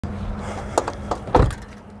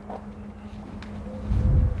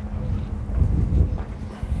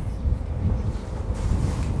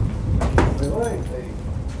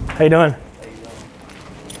How you doing?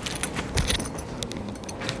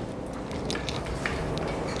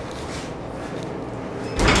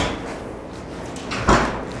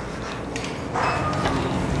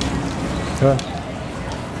 Good.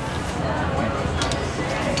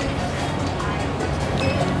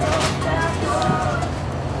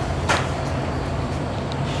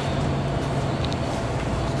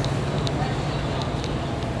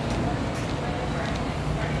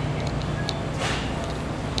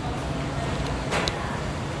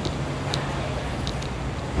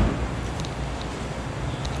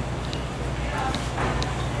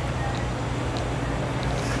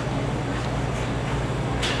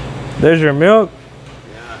 There's your milk.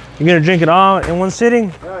 Yeah. You're gonna drink it all in one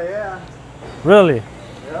sitting? Oh yeah. Really?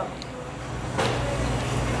 Yeah.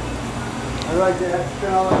 I like to have to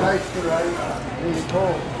spend all the nights to write. Really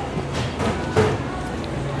cold.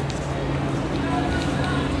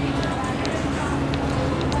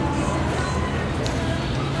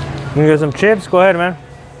 You get some chips? Go ahead, man.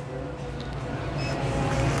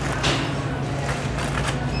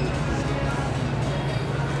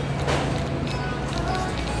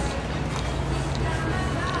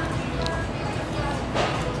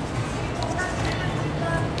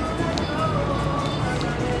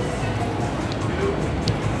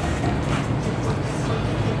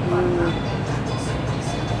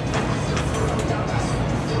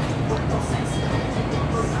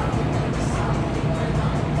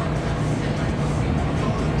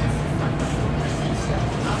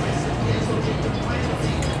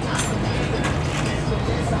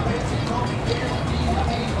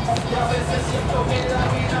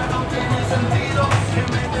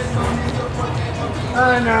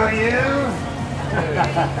 I know you.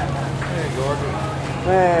 Hey, Gordon.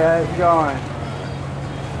 Hey, how's it going?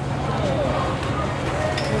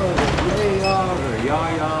 Yayas or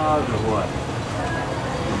yayas or what?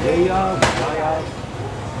 Yayas or yayas?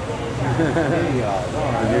 Yayas.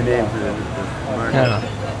 Oh, your name for the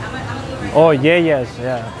Yeah. Oh, yeah, yes,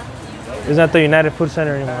 yeah. Isn't that the United Food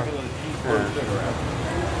Center anymore?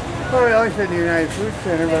 Well, we always said the United Food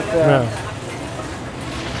Center, but Yeah.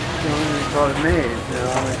 you know, we call it maize, you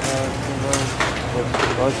know.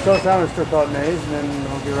 Well, it's still time to still call it maize, and then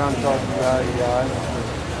we'll get around to talking about it.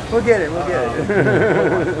 We'll get it, we'll get it.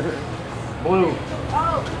 Blue.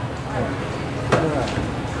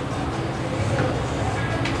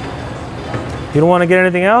 You don't want to get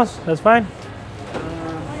anything else? That's fine.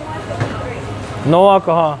 No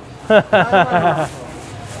alcohol. Yes.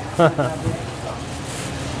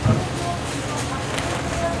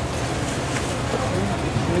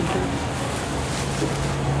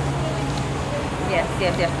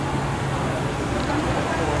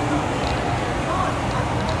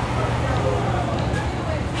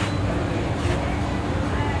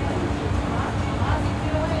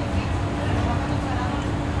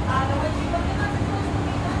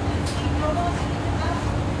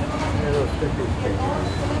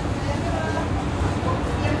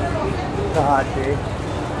 It's a hot day.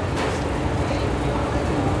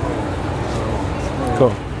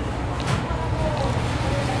 Cool.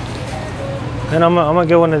 And I'm gonna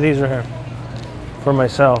get one of these right here for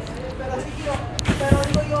myself.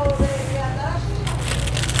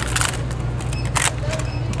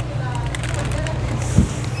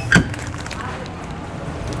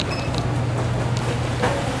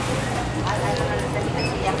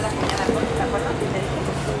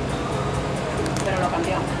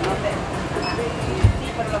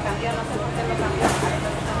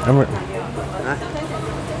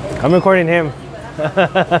 I'm recording him.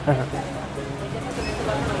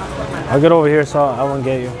 I'll get over here so I won't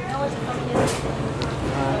get you.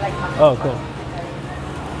 Oh, cool.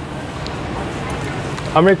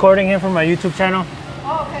 I'm recording him for my YouTube channel.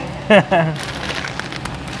 Oh, okay.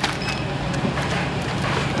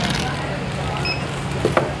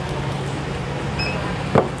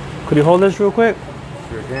 Could you hold this real quick?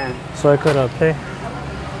 Sure can. So I could pay.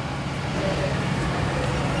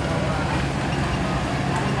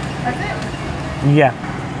 That's it? Yeah.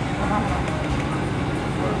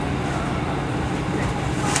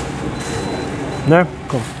 There?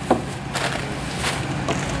 Cool.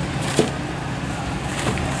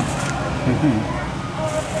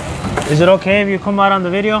 Is it okay if you come out on the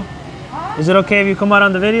video? Is it okay if you come out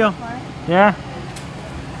on the video? Yeah?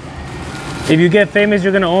 If you get famous,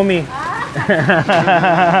 you're gonna owe me.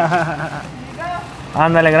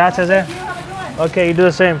 Ándale, gracias, eh. Okay, you do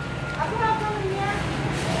the same.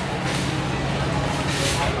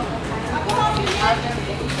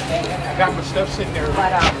 I got my stuff sitting there.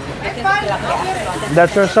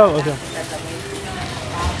 That's your stuff? Okay.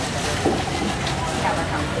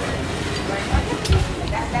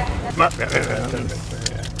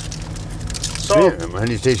 So, I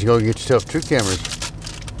need to go get yourself 2 cameras.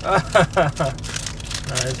 Nah,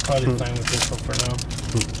 it's probably fine with this one for now.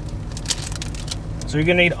 So you're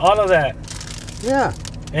gonna eat all of that? Yeah.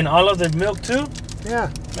 And all of the milk too? Yeah.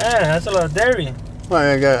 Man, that's a lot of dairy. Well,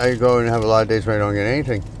 I go and have a lot of days where I don't get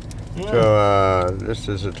anything. So this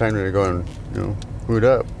is the time to go and food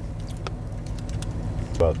up.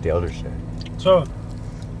 About the other side. So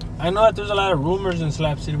I know that there's a lot of rumors in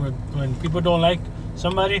Slab City where when people don't like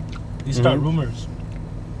somebody, they start rumors.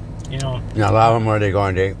 You know. Now a lot of them where they go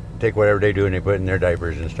and they take whatever they do and they put it in their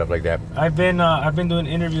diapers and stuff like that. I've been doing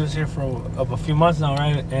interviews here for a few months now,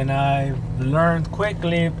 right? And I've learned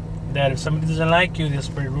quickly that if somebody doesn't like you, they'll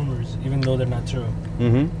spread rumors, even though they're not true.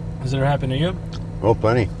 Has it ever happened to you? Oh,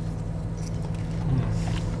 plenty.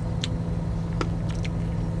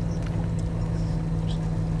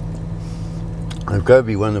 I've got to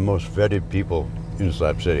be one of the most vetted people in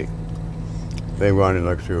Slab City. They run and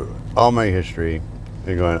look through all my history.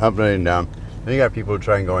 They're going up and down. Then you got people who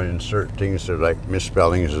try and go and insert things that are like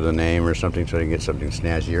misspellings of the name or something so they can get something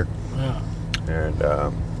snazzier. Yeah. And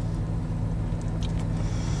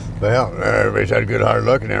but hell, everybody's had a good hard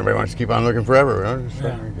look and everybody wants to keep on looking forever.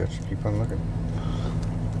 Just keep on looking.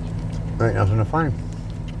 Ain't nothing to find.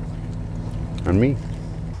 On me.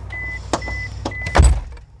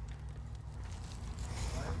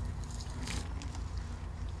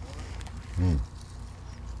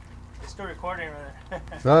 It's still recording, right?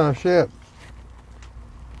 Oh, shit.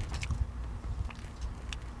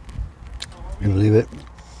 You believe it?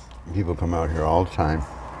 People come out here all the time.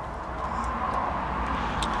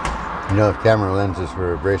 You know, if camera lenses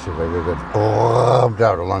were abrasive, I would have been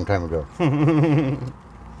out a long time ago.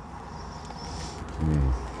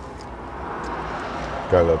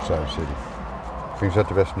 God loves Slab City. Brings out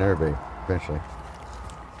the best in everybody, eventually.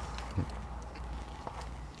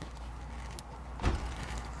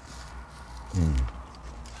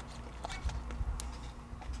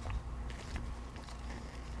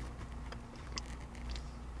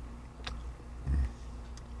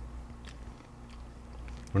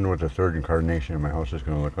 Wonder what the third incarnation of my house is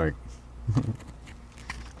going to look like.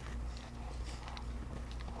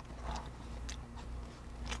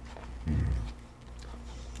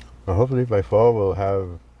 Well, hopefully by fall we'll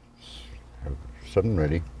have something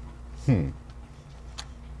ready. That'll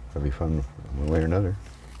be fun one way or another.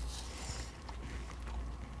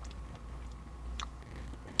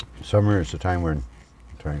 Summer is the time when I'm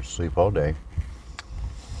trying to sleep all day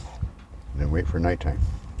and then wait for nighttime.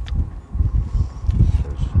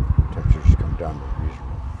 Temperatures come down to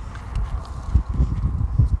reasonable.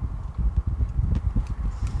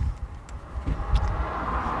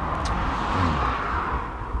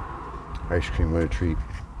 Ice cream, what a treat.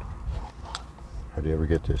 How do you ever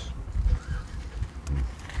get this?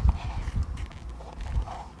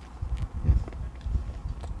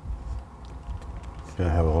 Gonna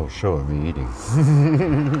have a whole show of me eating.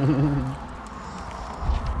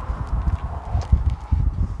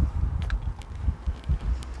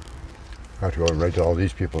 I have to go and write to all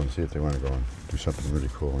these people and see if they want to go and do something really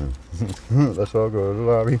cool. Let's all go to the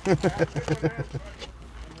lobby.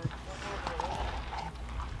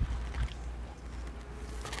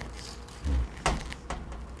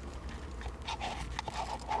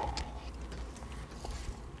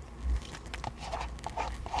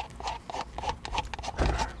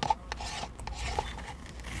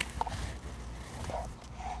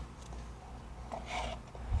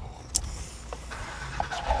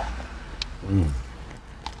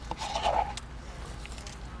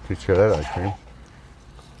 Let's get that ice cream.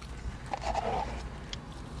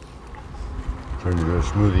 Turn into a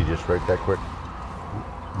smoothie just right that quick.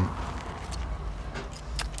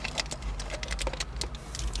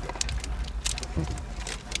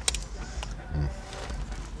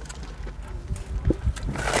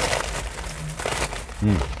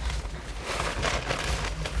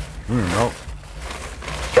 No.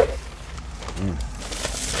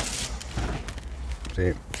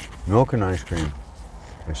 See, milk and ice cream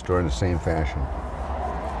is stored in the same fashion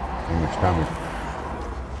in your stomach.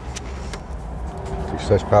 It's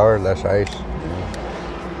less power, less ice.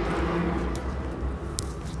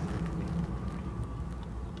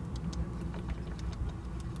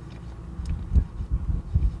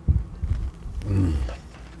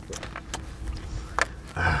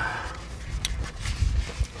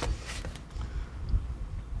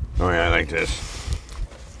 Oh yeah, I like this.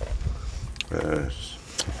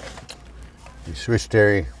 Swiss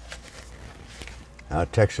dairy,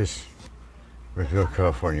 Texas, with real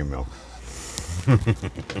California milk.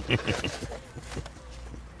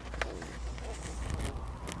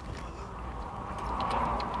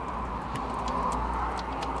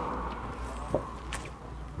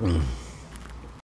 Mm.